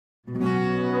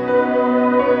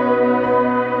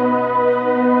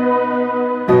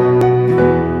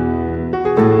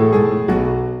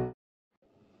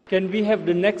Can we have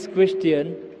the next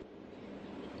question?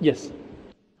 Yes.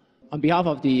 On behalf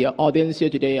of the audience here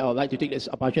today, I would like to take this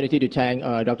opportunity to thank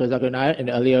Dr. Zakir Naik and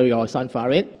earlier your son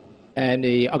Farhat and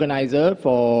the organizer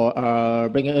for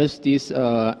bringing us this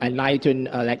enlightened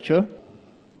lecture.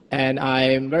 And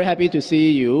I'm very happy to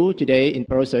see you today in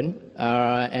person.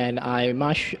 And I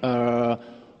much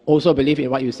also believe in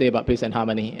what you say about peace and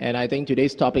harmony. And I think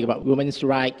today's topic about women's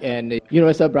rights and the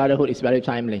universal brotherhood is very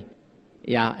timely.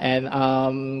 Yeah,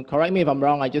 and correct me if I'm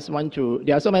wrong, I just want to,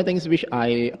 there are so many things which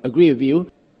I agree with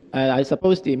you. I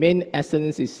suppose the main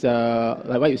essence is,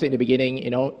 like what you said in the beginning,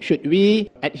 should we,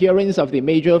 adherents of the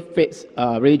major faiths,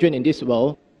 religion in this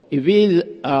world, if we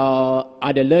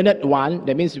are the learned one,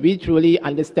 that means we truly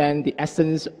understand the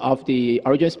essence of the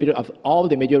original spirit of all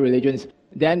the major religions,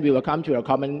 then we will come to a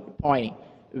common point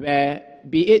where,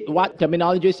 be it what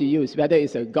terminologies you use, whether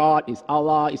it's a God, it's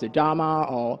Allah, it's a Dharma,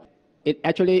 or it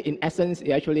actually, in essence, it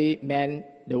actually meant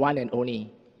the one and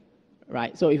only.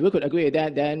 Right, so if we could agree with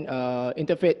that, then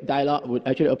interfaith dialogue would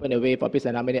actually open the way for peace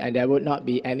and harmony, and there would not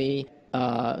be any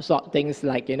sort of things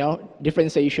like,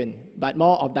 differentiation, but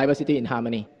more of diversity in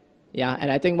harmony. Yeah,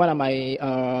 and I think one of my,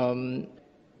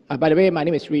 by the way, my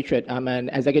name is Richard. I'm an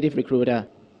executive recruiter.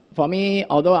 For me,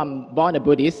 although I'm born a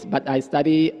Buddhist, but I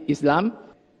study Islam,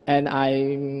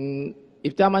 and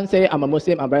if someone say I'm a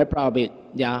Muslim, I'm very proud of it.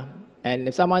 Yeah, and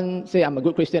if someone say I'm a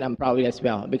good Christian, I'm proud of it as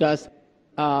well, because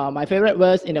my favorite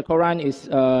verse in the Quran is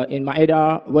in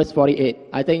iERA, verse 48.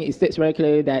 I think it states very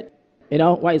clearly that,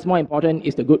 what is more important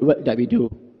is the good work that we do,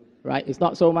 right? It's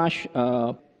not so much,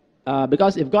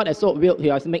 because if God has so willed, He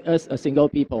has made us a single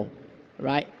people,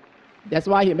 right? That's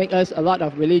why He made us a lot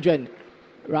of religion,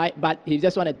 right? But He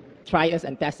just want to try us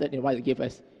and test it in what He gives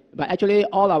us. But actually,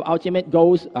 all our ultimate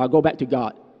goals go back to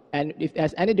God. And if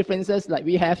there's any differences like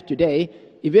we have today,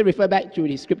 if we refer back to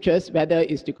the scriptures, whether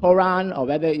it's the Quran, or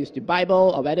whether it's the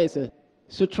Bible, or whether it's the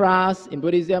sutras in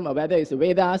Buddhism, or whether it's the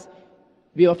Vedas,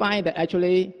 we will find that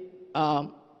actually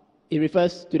it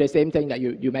refers to the same thing that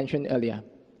you mentioned earlier.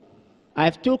 I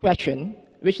have two questions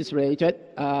which is related.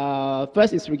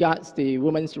 First is regards the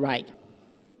women's right.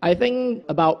 I think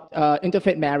about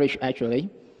interfaith marriage actually.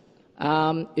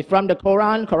 If from the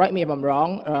Quran, correct me if I'm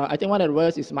wrong, I think one of the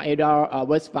verses is Ma'idah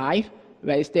verse 5,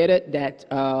 where it stated that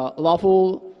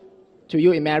lawful to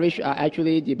you in marriage are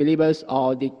actually the believers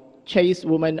or the chaste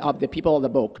women of the people of the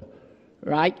book,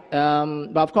 right?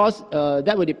 But of course,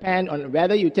 that would depend on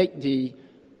whether you take the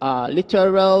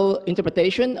literal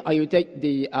interpretation or you take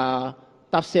the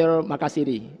tafsir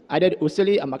Maqasidi, either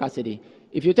Usuli or Maqasidi.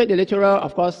 If you take the literal,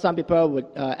 of course, some people would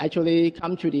actually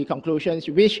come to the conclusions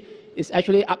which is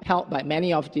actually upheld by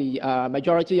many of the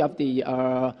majority of the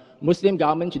Muslim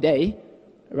government today,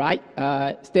 right?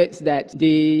 States that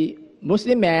the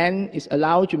Muslim man is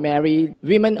allowed to marry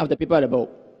women of the people of the book,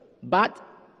 but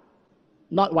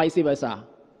not vice versa,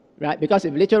 right? Because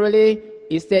if literally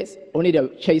it states only the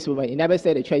chaste woman, it never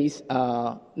said the chaste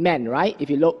men, right? If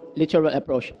you look literal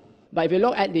approach. But if you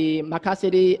look at the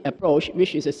Maqasidi approach,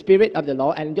 which is the spirit of the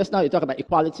law, and just now you talk about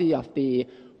equality of the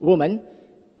woman,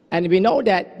 and we know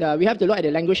that we have to look at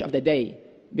the language of the day,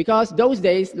 because those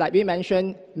days, like we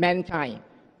mentioned, mankind.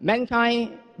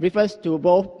 Mankind refers to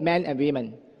both men and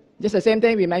women. Just the same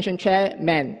thing we mentioned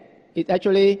chairman. It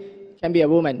actually can be a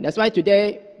woman. That's why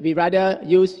today we rather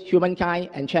use humankind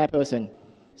and chairperson.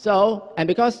 So, and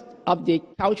because of the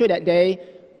culture that day,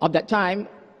 of that time,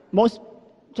 most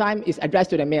time is addressed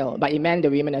to the male, but it meant the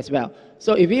women as well.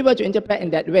 So if we were to interpret in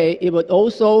that way, it would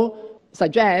also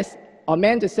suggest or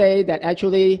meant to say that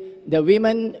actually the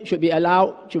women should be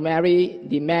allowed to marry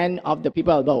the men of the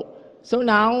people of the book. So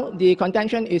now the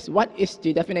contention is, what is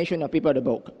the definition of people of the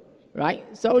book, right?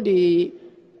 So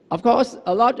of course,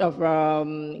 a lot of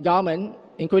government,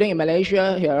 including in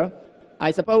Malaysia here,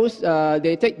 I suppose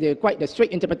they take quite the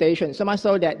strict interpretation, so much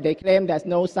so that they claim there's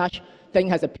no such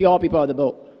thing as a pure people of the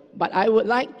book. But I would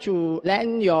like to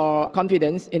lend your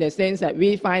confidence in the sense that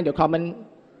we find the common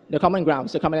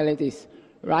grounds, the commonalities,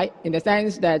 right? In the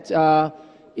sense that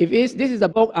if this is a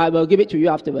book, I will give it to you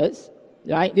afterwards,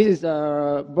 right? This is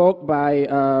a book by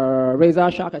Reza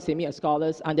Shah Qasimi, a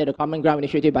scholar under the Common Ground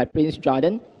Initiative by Prince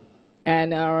Jordan.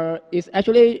 And it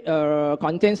actually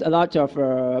contains a lot of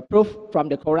proof from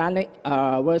the Quranic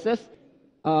verses.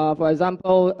 For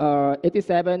example,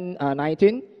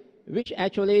 87:19, which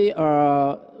actually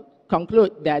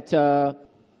conclude that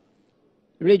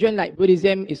religion like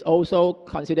Buddhism is also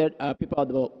considered people of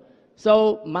the book.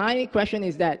 So my question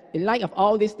is that, in light of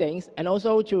all these things, and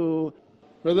also to...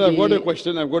 Brother, I've got a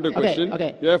question.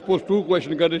 Okay. You have posed two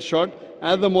questions, cut it short.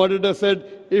 As the moderator said,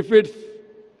 if it's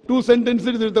two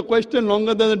sentences, it's the question,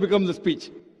 longer than it becomes a speech.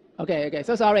 Okay.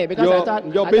 So sorry, because I thought...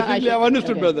 I've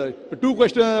understood, brother. The two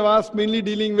questions I've asked mainly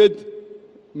dealing with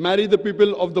marry the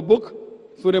people of the book,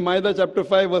 Surah Maida chapter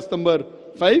 5, verse number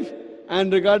 5,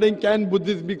 and regarding can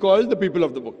Buddhists be called the people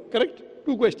of the book. Correct?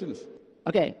 Two questions.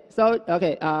 Okay. So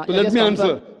let me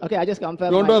answer. Okay, I just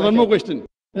confirm. You want to ask one more question?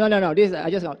 No. This I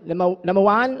just number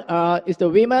one is the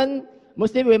women,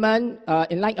 Muslim women,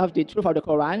 in light of the truth of the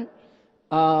Quran,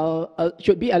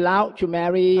 should be allowed to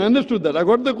marry. I understood that. I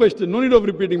got the question. No need of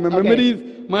repeating. My memory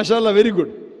is, mashallah, very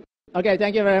good. Okay,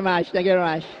 thank you very much.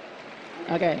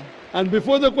 Okay. And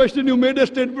before the question, you made a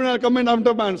statement. I'll comment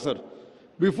after my answer.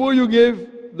 Before you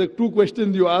gave the two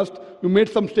questions you asked, you made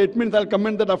some statements. I'll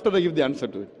comment that after I give the answer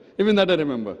to it. Even that I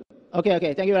remember.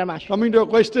 Okay. Thank you very much. Coming to your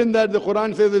question that the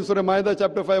Quran says in Surah Maida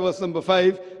chapter 5 verse number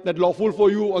 5 that lawful for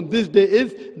you on this day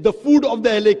is the food of the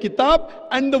Ahle Kitab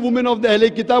and the women of the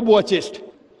Ahle Kitab who are chaste.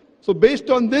 So based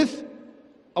on this,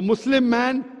 a Muslim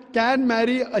man can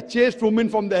marry a chaste woman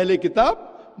from the Ahle Kitab,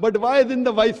 but why then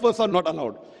the vice versa not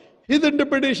allowed? His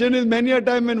interpretation is many a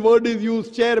time when word is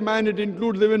used, chairman, it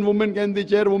includes even woman can be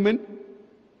chairwoman.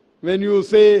 When you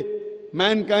say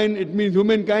mankind, it means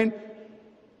humankind.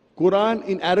 Quran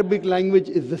in Arabic language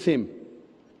is the same.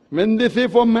 When they say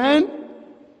for man,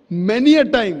 many a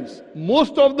times,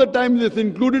 most of the times it's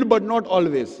included, but not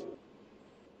always.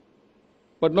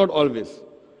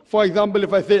 For example,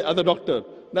 if I say as a doctor,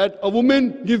 that a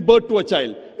woman gives birth to a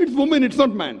child, it's woman, it's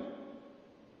not man.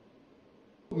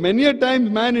 Many a times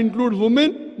man includes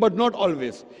woman, but not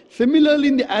always. Similarly,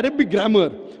 in the Arabic grammar,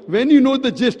 when you know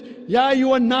the gist, yeah,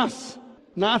 you are Nas.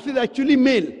 Nas is actually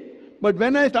male. But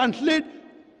when I translate,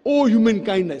 oh,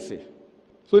 humankind, I say.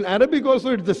 So in Arabic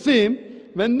also it's the same.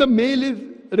 When the male is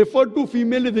referred to,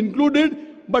 female is included,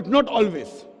 but not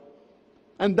always.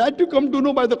 And that you come to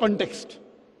know by the context.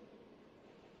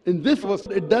 In this verse,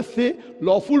 it does say,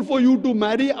 lawful for you to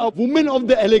marry a woman of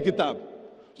the Ahle Kitab.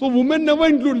 So woman never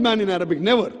includes man in Arabic,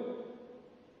 never.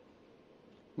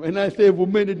 When I say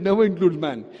woman, it never includes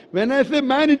man. When I say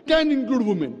man, it can include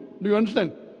woman. Do you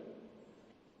understand?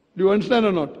 Do you understand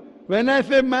or not? When I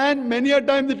say man, many a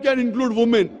times it can include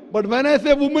woman. But when I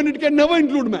say woman, it can never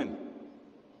include man.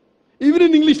 Even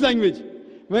in English language.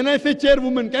 When I say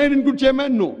chairwoman, can it include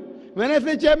chairman? No. When I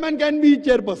say chairman, can be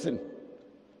chairperson.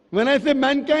 When I say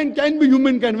mankind, can be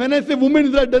humankind. When I say woman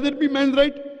is right, does it mean man's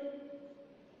right?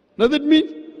 Does it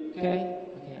mean? Okay,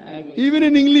 I agree. Even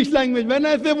in English language, when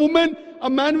I say woman, a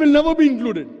man will never be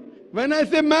included. When I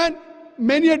say man,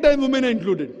 many a time women are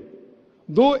included.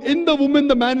 Though in the woman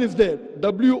the man is there.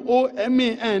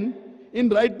 W-O-M-A-N. In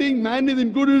writing, man is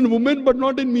included in woman, but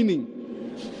not in meaning.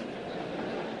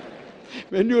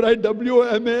 When you write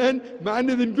W-O-M-A-N, man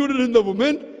is included in the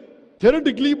woman,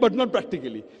 theoretically, but not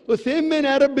practically. So same in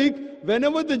Arabic,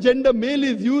 whenever the gender male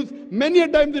is used, many a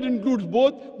times it includes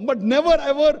both, but never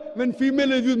ever when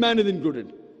female is used, man is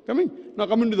included. Now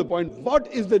coming to the point,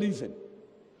 what is the reason?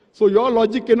 So your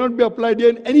logic cannot be applied here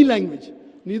in any language.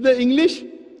 Neither English,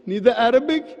 neither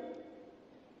Arabic,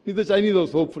 neither Chinese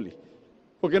also, hopefully.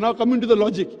 Okay, now coming to the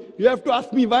logic. You have to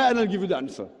ask me why and I'll give you the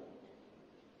answer.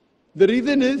 The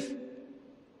reason is,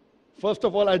 first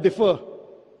of all, I differ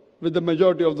with the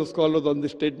majority of the scholars on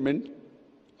this statement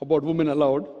about women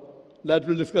allowed. That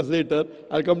we'll discuss later.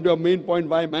 I'll come to a main point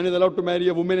why man is allowed to marry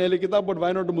a woman Ahle Kitab, but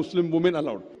why not a Muslim woman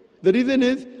allowed. The reason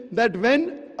is that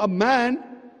when a man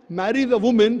marries a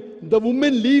woman, the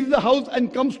woman leaves the house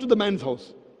and comes to the man's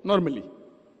house, normally.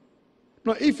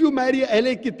 Now, if you marry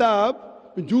Ahle Kitab,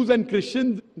 Jews and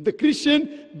Christians, the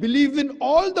Christian believes in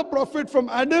all the prophets from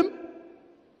Adam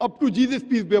up to Jesus,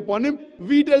 peace be upon him.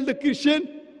 We tell the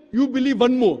Christian, you believe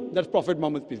one more, that's Prophet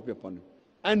Muhammad, peace be upon him.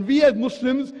 And we as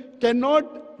Muslims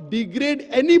cannot degrade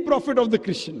any prophet of the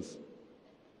Christians.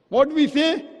 What we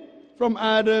say? From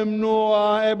Adam,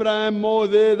 Noah, Abraham,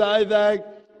 Moses, Isaac,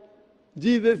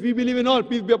 Jesus, we believe in all,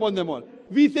 peace be upon them all.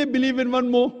 We say believe in one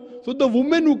more. So the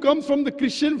woman who comes from the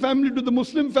Christian family to the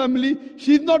Muslim family,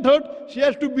 she is not hurt, she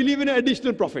has to believe in an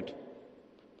additional prophet.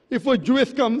 If a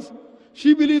Jewess comes,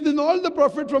 she believes in all the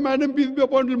prophets from Adam, peace be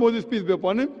upon him, Moses, peace be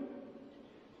upon him.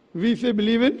 We say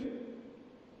believe in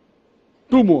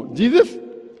two more, Jesus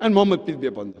and Muhammad, peace be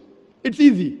upon them. It's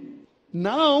easy.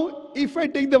 Now, if I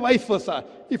take the vice versa,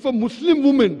 if a Muslim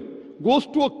woman goes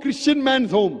to a Christian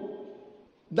man's home,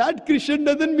 that Christian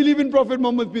doesn't believe in Prophet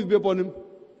Muhammad, peace be upon him,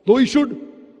 though he should.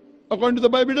 According to the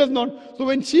Bible, he does not. So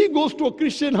when she goes to a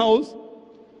Christian house,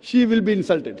 she will be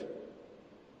insulted. Do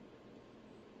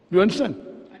you understand?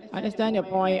 I understand your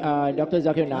point, Dr.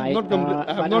 Zakir Naik.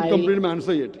 I have not completed my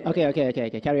answer yet.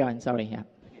 Okay. Carry on. Sorry. Yeah.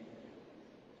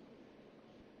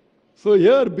 So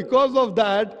here, because of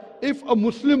that, if a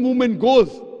Muslim woman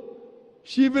goes,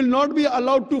 she will not be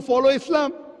allowed to follow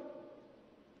Islam.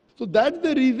 So that's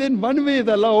the reason one way is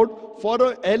allowed. For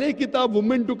a LA Kitab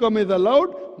woman to come is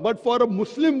allowed, but for a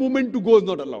Muslim woman to go is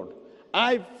not allowed.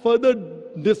 I further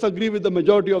disagree with the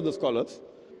majority of the scholars.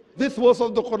 This verse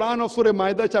of the Quran of Surah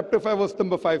Maida, chapter 5, verse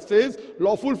number 5 says,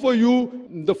 lawful for you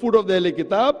the food of the LA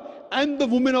Kitab and the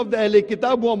women of the LA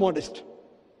Kitab who are modest.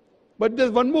 But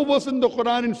there's one more verse in the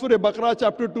Quran in Surah Baqarah,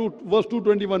 chapter 2, verse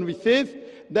 221, which says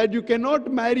that you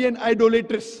cannot marry an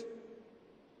idolatress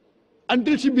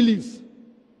until she believes.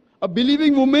 A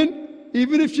believing woman,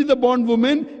 even if she's a born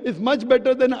woman, is much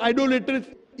better than an idolatress,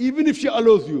 even if she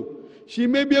allows you. She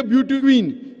may be a beauty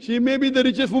queen. She may be the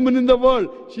richest woman in the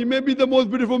world. She may be the most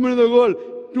beautiful woman in the world.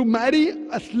 To marry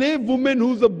a slave woman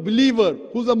who's a believer,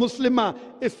 who's a Muslimah,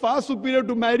 is far superior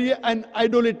to marry an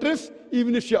idolatress,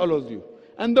 even if she allows you.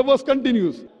 And the verse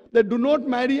continues, that do not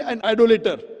marry an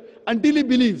idolater until he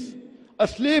believes. A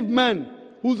slave man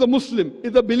who's a Muslim,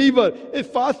 is a believer, is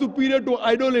far superior to an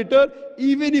idolater,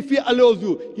 even if he allows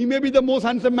you. He may be the most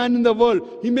handsome man in the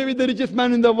world. He may be the richest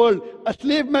man in the world. A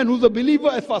slave man who's a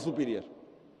believer is far superior.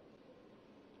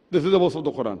 This is the verse of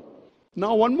the Quran.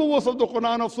 Now one more verse of the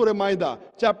Quran of Surah Maida,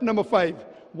 chapter number 5,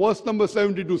 verse number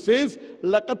 72 says,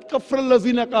 لَقَدْ كَفْرَ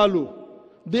الَّذِينَ قَالُوا.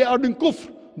 They are doing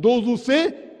kufr, those who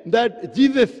say that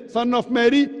Jesus, son of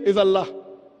Mary, is Allah.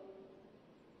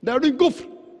 They are doing kufr.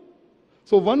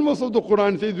 So one verse of the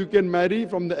Quran says you can marry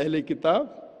from the LA Kitab,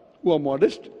 who are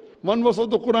modest. One verse of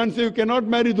the Quran says you cannot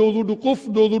marry those who do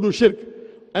kufr, those who do shirk.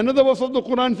 Another verse of the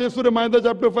Quran says, Surah Maida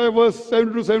chapter 5 verse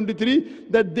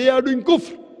 72-73, that they are doing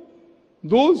kufr.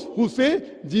 Those who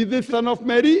say Jesus, son of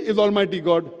Mary, is Almighty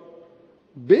God.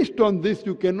 Based on this,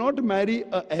 you cannot marry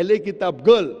a LA Kitab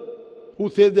girl who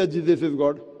says that Jesus is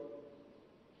God.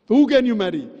 So who can you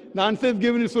marry? The answer is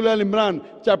given in Surah Al-Imran,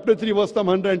 chapter 3 verse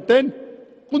 110.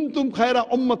 كنتم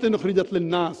خير أمة أخرجت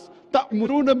للناس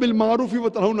تأمرون بالمعروف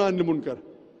وتنهون عن المنكر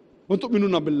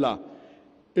وتؤمنون بالله.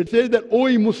 It says that, O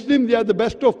ye Muslims, they are the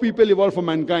best of people evolved for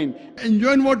mankind.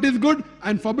 Enjoy what is good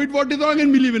and forbid what is wrong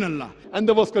and believe in Allah. And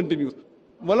the verse continues.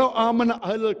 وَلَوْ آمَنَ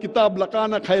أَهْلَ الْكِتَابِ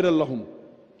لَكَانَ خَيْرًا لَهُمْ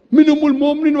مِنْهُمُ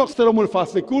الْمُؤْمِنُونَ وَأَكْثَرُهُمُ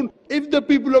الْفَاسِقُونَ. If the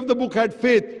people of the book had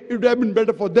faith, it would have been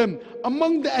better for them.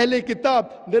 Among the Ahl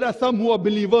Kitab, there are some who are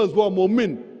believers, who are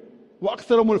mu'min.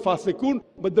 وَأَكْثَرُهُمُ الْفَاسِقُونَ.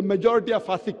 But the majority of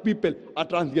fasik people are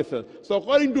transgressors. So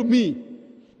according to me,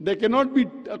 there cannot be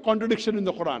a contradiction in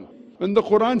the Quran. When the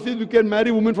Quran says you can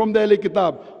marry women from the Ahl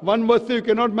Kitab, one verse says you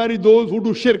cannot marry those who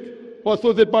do shirk, who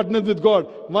associate partners with God.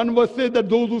 One verse says that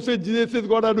those who say Jesus is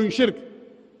God are doing shirk.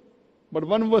 But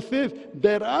one verse says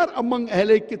there are among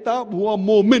Ahl Kitab who are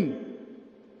mu'min.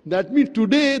 That means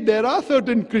today there are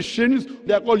certain Christians,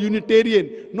 they are called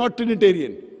Unitarian, not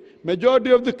Trinitarian.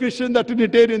 Majority of the Christians are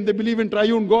Trinitarian, they believe in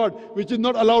triune God, which is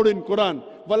not allowed in Quran.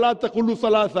 وَلَا تَقُلُوا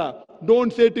ثَلَاثَةً.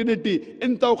 Don't say Trinity.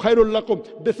 إِنْتَوْ خَيْرٌ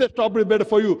لَكُمْ. They say stop is better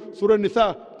for you. Surah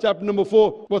Nisa, chapter number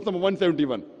 4, verse number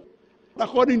 171.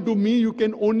 According to me, you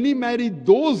can only marry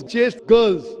those chaste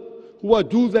girls who are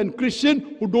Jews and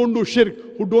Christian, who don't do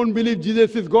shirk, who don't believe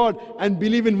Jesus is God and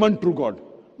believe in one true God.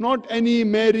 Not any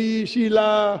Mary,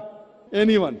 Sheila,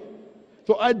 anyone.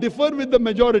 So I differ with the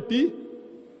majority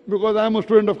because I am a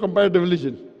student of comparative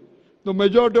religion. The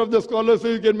majority of the scholars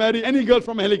say you can marry any girl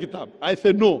from Ahl Kitab. I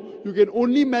say no, you can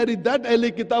only marry that Ahl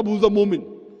Kitab who's a mu'min.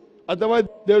 Otherwise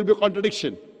there will be a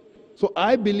contradiction. So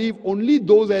I believe only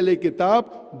those Ahl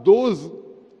Kitab, those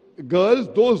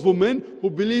girls, those women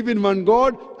who believe in one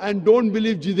God and don't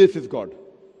believe Jesus is God.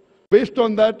 Based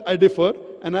on that I differ,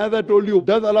 and as I told you,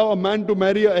 does allow a man to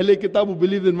marry a Ahl Kitab who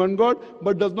believes in one God,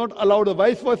 but does not allow the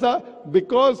vice versa,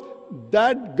 because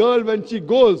that girl, when she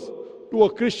goes to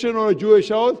a Christian or a Jewish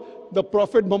house, the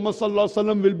Prophet Muhammad sallallahu alaihi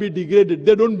wasallam will be degraded.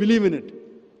 They don't believe in it.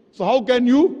 So how can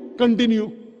you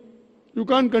continue? You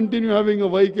can't continue having a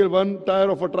vehicle, one tire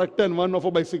of a tractor and one of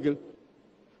a bicycle.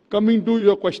 Coming to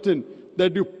your question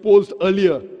that you posed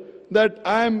earlier, that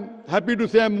I am happy to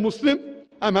say I'm a Muslim,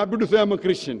 I'm happy to say I'm a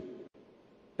Christian.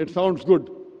 It sounds good.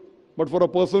 But for a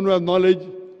person who has knowledge,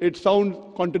 it sounds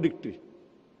contradictory.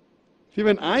 See,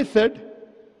 when I said,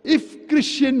 if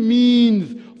Christian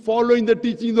means following the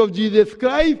teachings of Jesus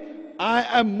Christ, I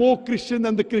am more Christian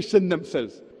than the Christian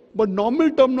themselves. But normal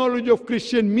terminology of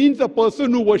Christian means a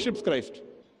person who worships Christ.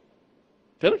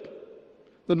 Correct?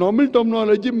 The normal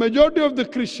terminology, majority of the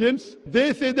Christians,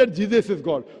 they say that Jesus is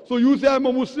God. So you say I'm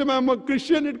a Muslim, I'm a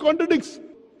Christian, it contradicts.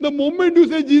 The moment you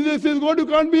say Jesus is God, you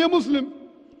can't be a Muslim.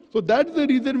 So that's the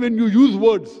reason when you use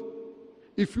words,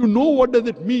 if you know what does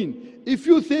it mean. If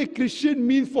you say Christian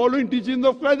means following teachings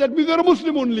of Christ, that means you're a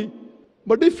Muslim only.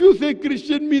 But if you say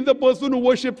Christian means the person who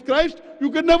worships Christ,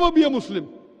 you can never be a Muslim.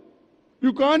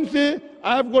 You can't say,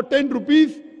 I have got 10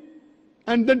 rupees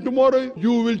and then tomorrow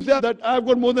you will say that I've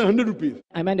got more than 100 rupees.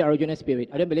 I meant the original spirit.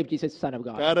 I don't believe Jesus is the Son of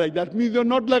God. Correct. That means you're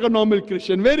not like a normal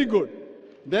Christian. Very good.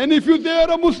 Then if you say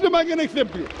you're a Muslim, I can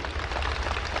accept you.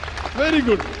 Very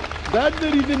good. That's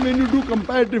the reason when you do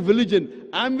comparative religion,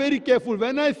 I'm very careful.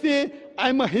 When I say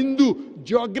I'm a Hindu,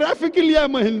 geographically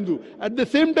I'm a Hindu. At the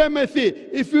same time I say,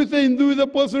 if you say Hindu is a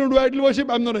person who do idol worship,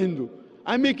 I'm not a Hindu.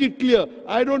 I make it clear.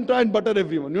 I don't try and butter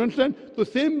everyone. You understand? So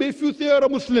same way if you say you're a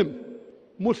Muslim.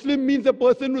 Muslim means a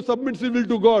person who submits his will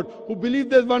to God, who believes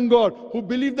there's one God, who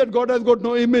believes that God has got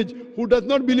no image, who does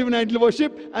not believe in idol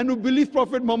worship, and who believes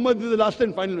Prophet Muhammad is the last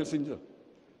and final messenger.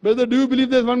 Brother, do you believe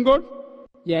there's one God?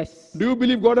 Yes. Do you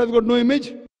believe God has got no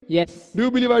image? Yes. Do you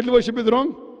believe idol worship is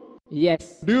wrong?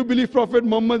 Yes. Do you believe Prophet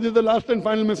Muhammad is the last and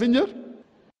final messenger?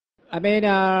 I mean,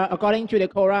 according to the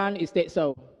Quran, it states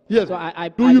so. Yes. So I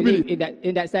believe?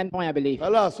 In that standpoint, I believe.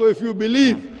 Allah, so if you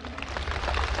believe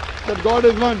that God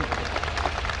is one,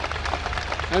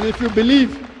 and if you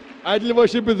believe idol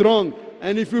worship is wrong,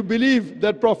 and if you believe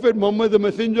that Prophet Muhammad is the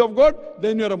messenger of God,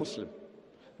 then you are a Muslim.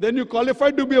 Then you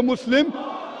qualify to be a Muslim.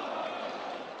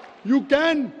 You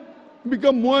can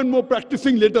become more and more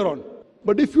practicing later on.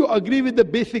 But if you agree with the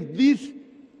basic, these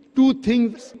two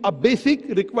things are basic,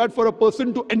 required for a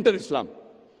person to enter Islam.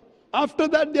 After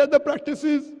that, the other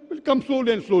practices will come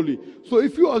slowly and slowly. So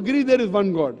if you agree there is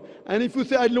one God, and if you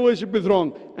say idol worship is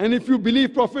wrong, and if you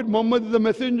believe Prophet Muhammad is the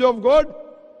messenger of God,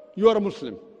 you are a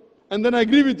Muslim. And then I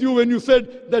agree with you when you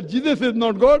said that Jesus is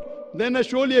not God, then I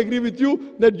surely agree with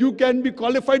you that you can be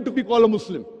qualified to be called a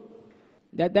Muslim.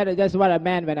 That's what I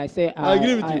meant when I say I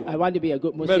agree with you. I want to be a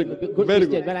good Muslim, Very good. good Very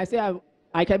Christian. good. When I say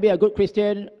I can be a good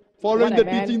Christian, Following the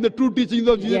teaching, the true teachings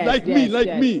of Jesus, Yes, like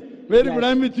yes, me. Very yes. good,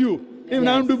 I'm with you. Even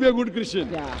Yes. I'm to be a good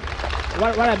Christian. Yeah.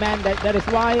 What I meant, that is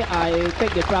why I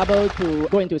take the trouble to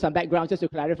go into some background just to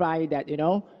clarify that,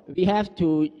 we have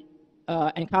to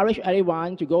encourage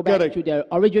everyone to go back Correct. to the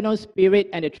original spirit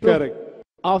and the truth Correct.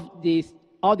 of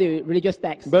all the religious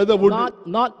texts. Brother,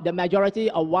 not the majority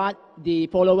of what the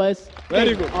followers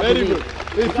Very think good, or very believe.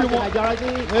 good. Because the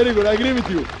majority Very good, I agree with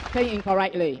you. think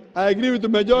incorrectly. I agree with you.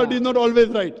 Majority is not always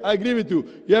right. I agree with you.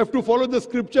 You have to follow the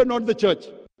scripture, not the church.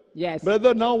 Yes.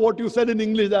 Brother, now what you said in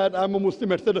English that I'm a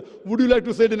Muslim, etc. Would you like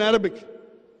to say it in Arabic?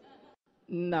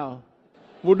 No.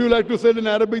 Would you like to say it in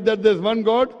Arabic that there's one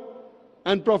God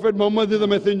and Prophet Muhammad is the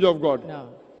messenger of God? No.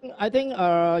 I think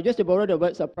just to borrow the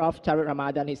words of Prof. Tariq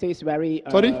Ramadan, he says very...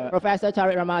 Sorry? Professor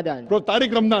Tariq Ramadan. Prof.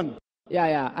 Tariq Ramadan.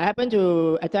 Yeah. I happened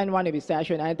to attend one of his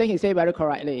sessions. I think he said very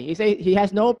correctly. He said he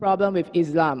has no problem with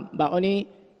Islam, but only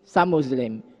some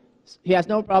Muslim. He has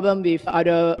no problem with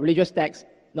other religious texts,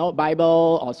 no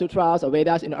Bible or sutras or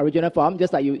Vedas in the original form,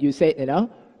 just like you said,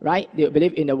 right? They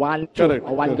believe in the one truth Correct.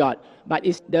 or one God. But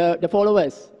it's the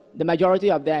followers, the majority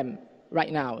of them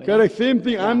right now. Correct. Same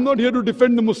thing. I'm not here to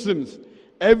defend the Muslims.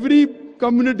 Every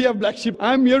community have black sheep.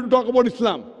 I'm here to talk about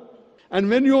Islam. And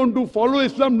when you want to follow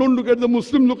Islam, don't look at the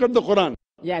Muslim, look at the Quran.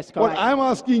 Yes, correct. What I'm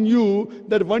asking you,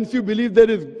 that once you believe there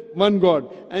is one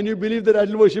God, and you believe that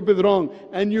idol worship is wrong,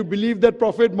 and you believe that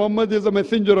Prophet Muhammad is a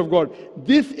messenger of God,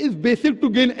 this is basic to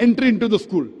gain entry into the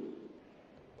school.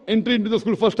 Entry into the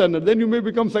school first standard. Then you may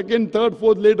become second, third,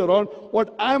 fourth later on.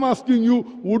 What I'm asking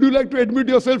you, would you like to admit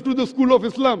yourself to the school of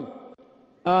Islam?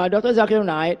 Dr. Zakir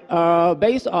Naik,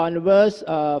 based on verse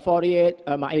 48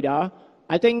 Ma'idah,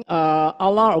 I think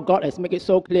Allah or God has made it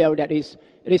so clear that it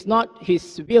is not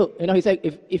His will. He said,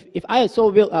 if I so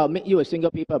will, I'll make you a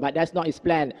single people, but that's not His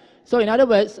plan. So in other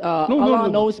words, Allah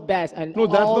knows best, and No,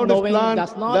 that's not His plan.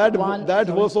 does not want... That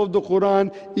verse of the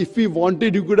Quran, if He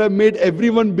wanted, He could have made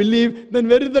everyone believe, then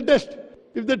where is the test?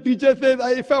 If the teacher says,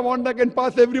 if I want, I can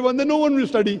pass everyone, then no one will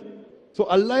study. So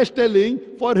Allah is telling,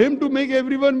 for Him to make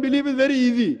everyone believe is very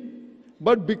easy.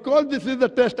 But because this is the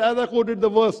test, as I quoted the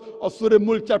verse of Surah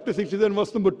Mulk, chapter 67,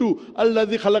 verse number 2,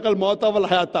 Allazi khalaqal mauta wal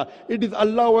hayata. It is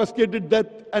Allah who has created death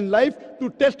and life to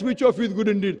test which of you is good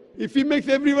indeed. If He makes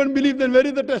everyone believe, then where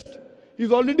is the test?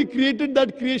 He's already created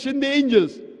that creation, the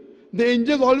angels. The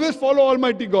angels always follow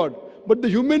Almighty God. But the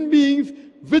human beings,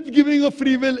 with giving of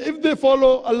free will, if they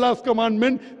follow Allah's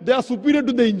commandment, they are superior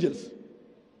to the angels.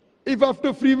 If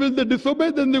after free will they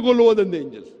disobey, then they go lower than the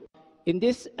angels. In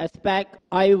this aspect,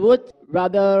 I would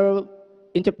rather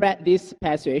interpret this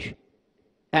passage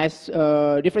as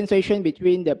a differentiation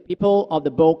between the people of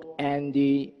the book and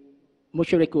the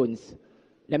mushrikuns.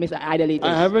 That means idolaters.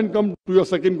 I haven't come to your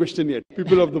second question yet,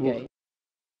 people of the book.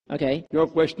 Okay. Your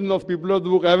question of people of the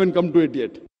book, I haven't come to it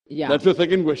yet. Yeah. That's your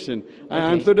second question. I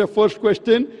answered your first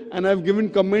question, and I've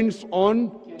given comments on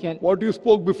what you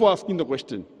spoke before asking the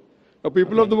question. The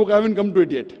people of the book, I haven't come to it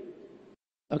yet.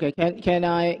 Okay, can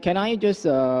I just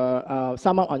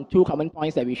sum up on two common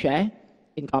points that we share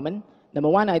in common? Number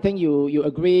one, I think you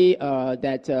agree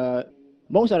that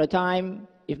most of the time,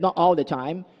 if not all the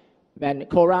time, when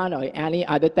Quran or any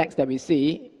other text that we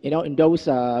see, in those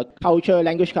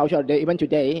language culture, even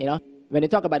today, when they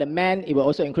talk about the men, it will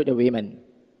also include the women,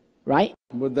 right?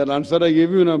 But that answer I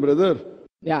gave you now, brother.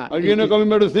 Yeah. Again, you're coming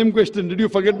back to the same question. Did you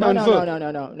forget my answer?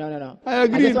 No. I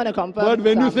agree. I just want to confirm. But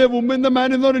when you say woman, the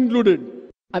man is not included.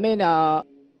 I mean,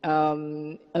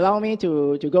 allow me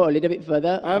to go a little bit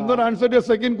further. I have not answered your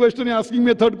second question. You're asking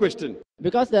me a third question.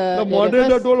 Because the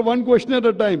moderator told one question at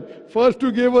a time. First,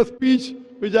 you gave a speech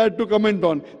which I had to comment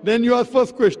on. Then you asked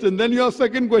first question. Then you asked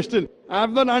second question. I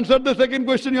have not answered the second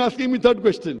question. You're asking me third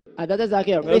question. Dr.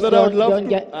 Zakir, please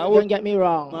don't get me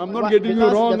wrong. I'm not getting you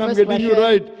wrong. I'm getting you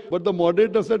right. But the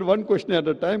moderator said one question at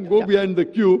a time. Go behind the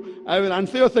queue. I will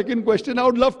answer your second question. I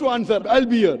would love to answer. I'll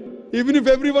be here. Even if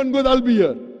everyone goes, I'll be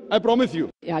here. I promise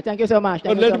you. Yeah, thank you so much.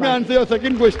 But let me answer your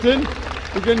second question.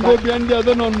 You can go behind the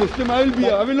other non-Muslim. I will be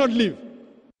here. I will not leave.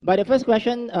 But the first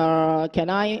question, can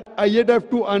I yet have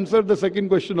to answer the second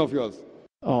question of yours.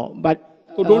 Oh, but...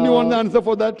 So don't you want the answer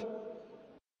for that?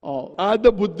 Oh. Are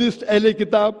the Buddhist Ahle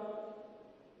Kitab?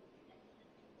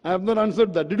 I have not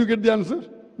answered that. Did you get the answer?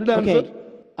 Did I answer?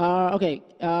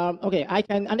 Okay, I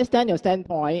can understand your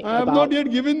standpoint. I have not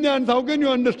yet given the answer. How can you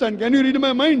understand? Can you read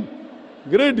my mind?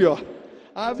 Great, you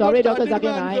are. Sorry, Dr.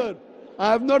 Zakir Naik.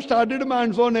 I have not started my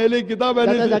answer on Ahle Kitab.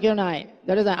 Dr. Zakir Naik,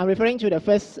 I'm referring to the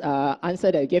first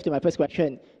answer that you gave to my first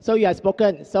question. So you have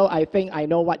spoken, so I think I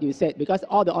know what you said, because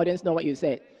all the audience know what you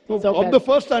said. So of the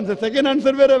first answer, second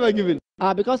answer, where have I given?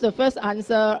 Because the first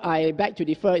answer, I beg to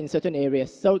differ in certain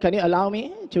areas. So can you allow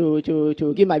me to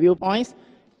give my viewpoints?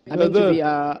 I mean, to be,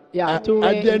 at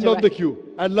the end of the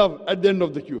queue. I'd love at the end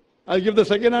of the queue. I'll give the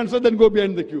second answer, then go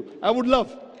behind the queue. I would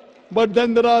love. But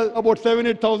then there are about 7,000,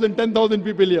 8,000, 10,000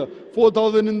 people here.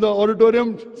 4,000 in the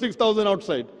auditorium, 6,000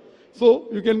 outside. So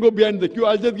you can go behind the queue.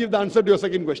 I'll just give the answer to your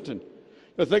second question.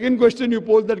 The second question you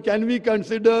posed that can we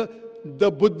consider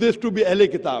the Buddhists to be Ahle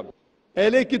Kitab?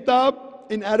 Ahle Kitab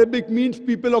in Arabic means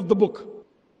people of the book.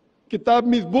 Kitab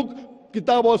means book.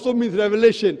 Kitab also means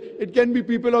revelation. It can be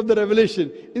people of the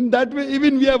revelation. In that way,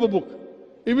 even we have a book.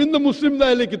 Even the Muslims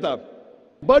are Ahle Kitab.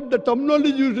 But the terminology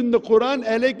used in the Quran,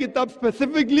 Ahle Kitab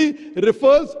specifically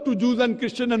refers to Jews and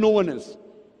Christians and no one else.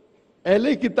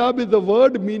 Ahle Kitab is a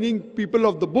word meaning people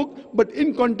of the book, but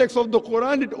in context of the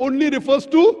Quran, it only refers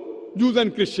to Jews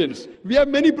and Christians. We have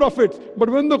many prophets, but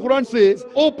when the Quran says,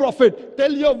 "O Prophet,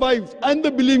 tell your wives and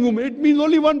the believing women," it means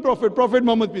only one prophet, Prophet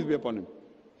Muhammad, peace be upon him.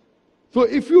 So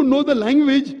if you know the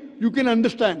language, you can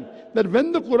understand that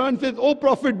when the Quran says, "Oh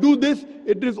Prophet, do this,"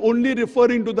 it is only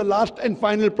referring to the last and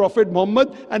final Prophet Muhammad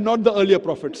and not the earlier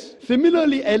prophets.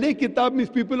 Similarly, Ahle Kitab means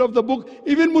people of the book.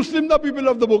 Even Muslims are people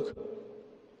of the book.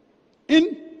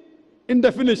 In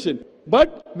definition.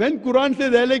 But when Quran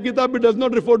says Ahle Kitab, it does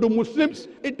not refer to Muslims.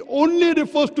 It only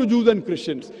refers to Jews and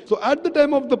Christians. So at the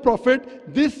time of the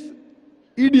Prophet, this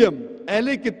idiom,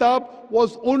 Ahle Kitab,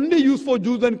 was only used for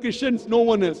Jews and Christians, no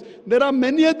one else. There are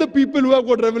many other people who have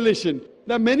got revelation.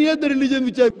 There are many other religions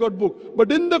which have got book.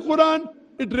 But in the Quran,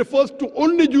 it refers to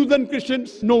only Jews and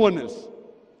Christians, no one else.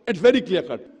 It's very clear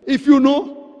cut. If you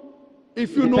know,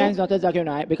 Depends, Dr. Zakir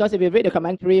Naik, because if you read the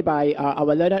commentary by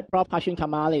our learned Prof. Hashim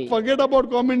Kamali. Forget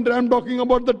about commentary, I'm talking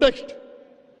about the text.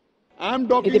 I'm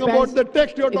talking about the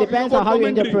text, you're talking about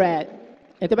commentary.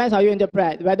 It depends how you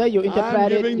interpret, whether you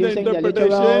interpret it using the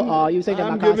literal or using the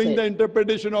maqasid. I'm giving the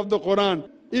interpretation of the Quran.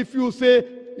 If you say,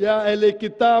 "Ya Ahle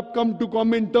Kitab, come to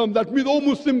common term," that means, "Oh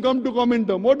Muslim, come to common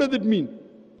term." What does it mean?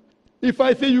 If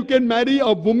I say you can marry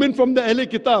a woman from the Ahle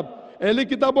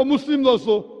Kitab are Muslims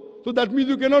also. So that means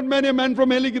you cannot marry a man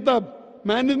from Ahle Kitab.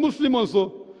 Man is Muslim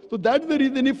also. So that's the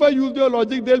reason, if I use your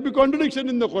logic, there will be contradiction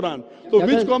in the Quran. So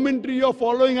which commentary you are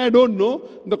following, I don't know.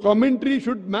 The commentary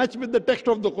should match with the text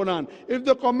of the Quran. If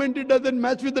the commentary doesn't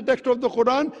match with the text of the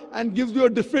Quran and gives you a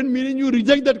different meaning, you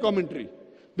reject that commentary.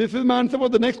 This is my answer for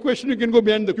the next question. You can go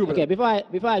behind the queue. Okay,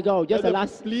 before I go, just the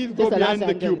last... Please go behind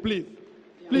the queue, please.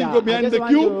 Please go behind the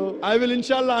queue. I will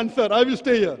inshallah answer. I will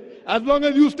stay here. As long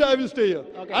as you stay, I will stay here.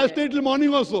 Okay, I'll stay till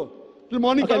morning also. Till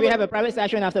morning. Okay, we have a private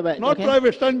session afterwards. Not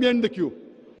private, stand behind the queue.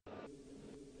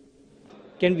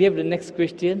 Can we have the next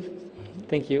question?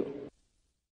 Thank you.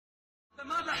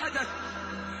 ماذا حدث؟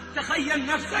 تخيل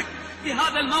نفسك في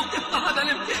هذا الموقف وهذا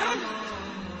الامتحان.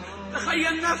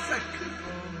 تخيل نفسك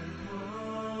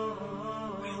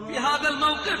في هذا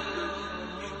الموقف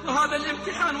وهذا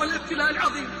الامتحان والابتلاء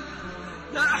العظيم.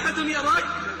 لا أحد يراك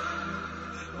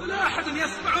ولا أحد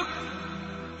يسمعك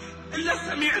إلا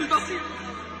السميع البصير.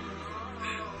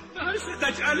 فهل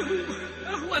ستجعله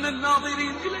أهون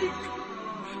الناظرين إليك؟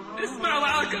 اسمع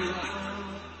رعاك الله.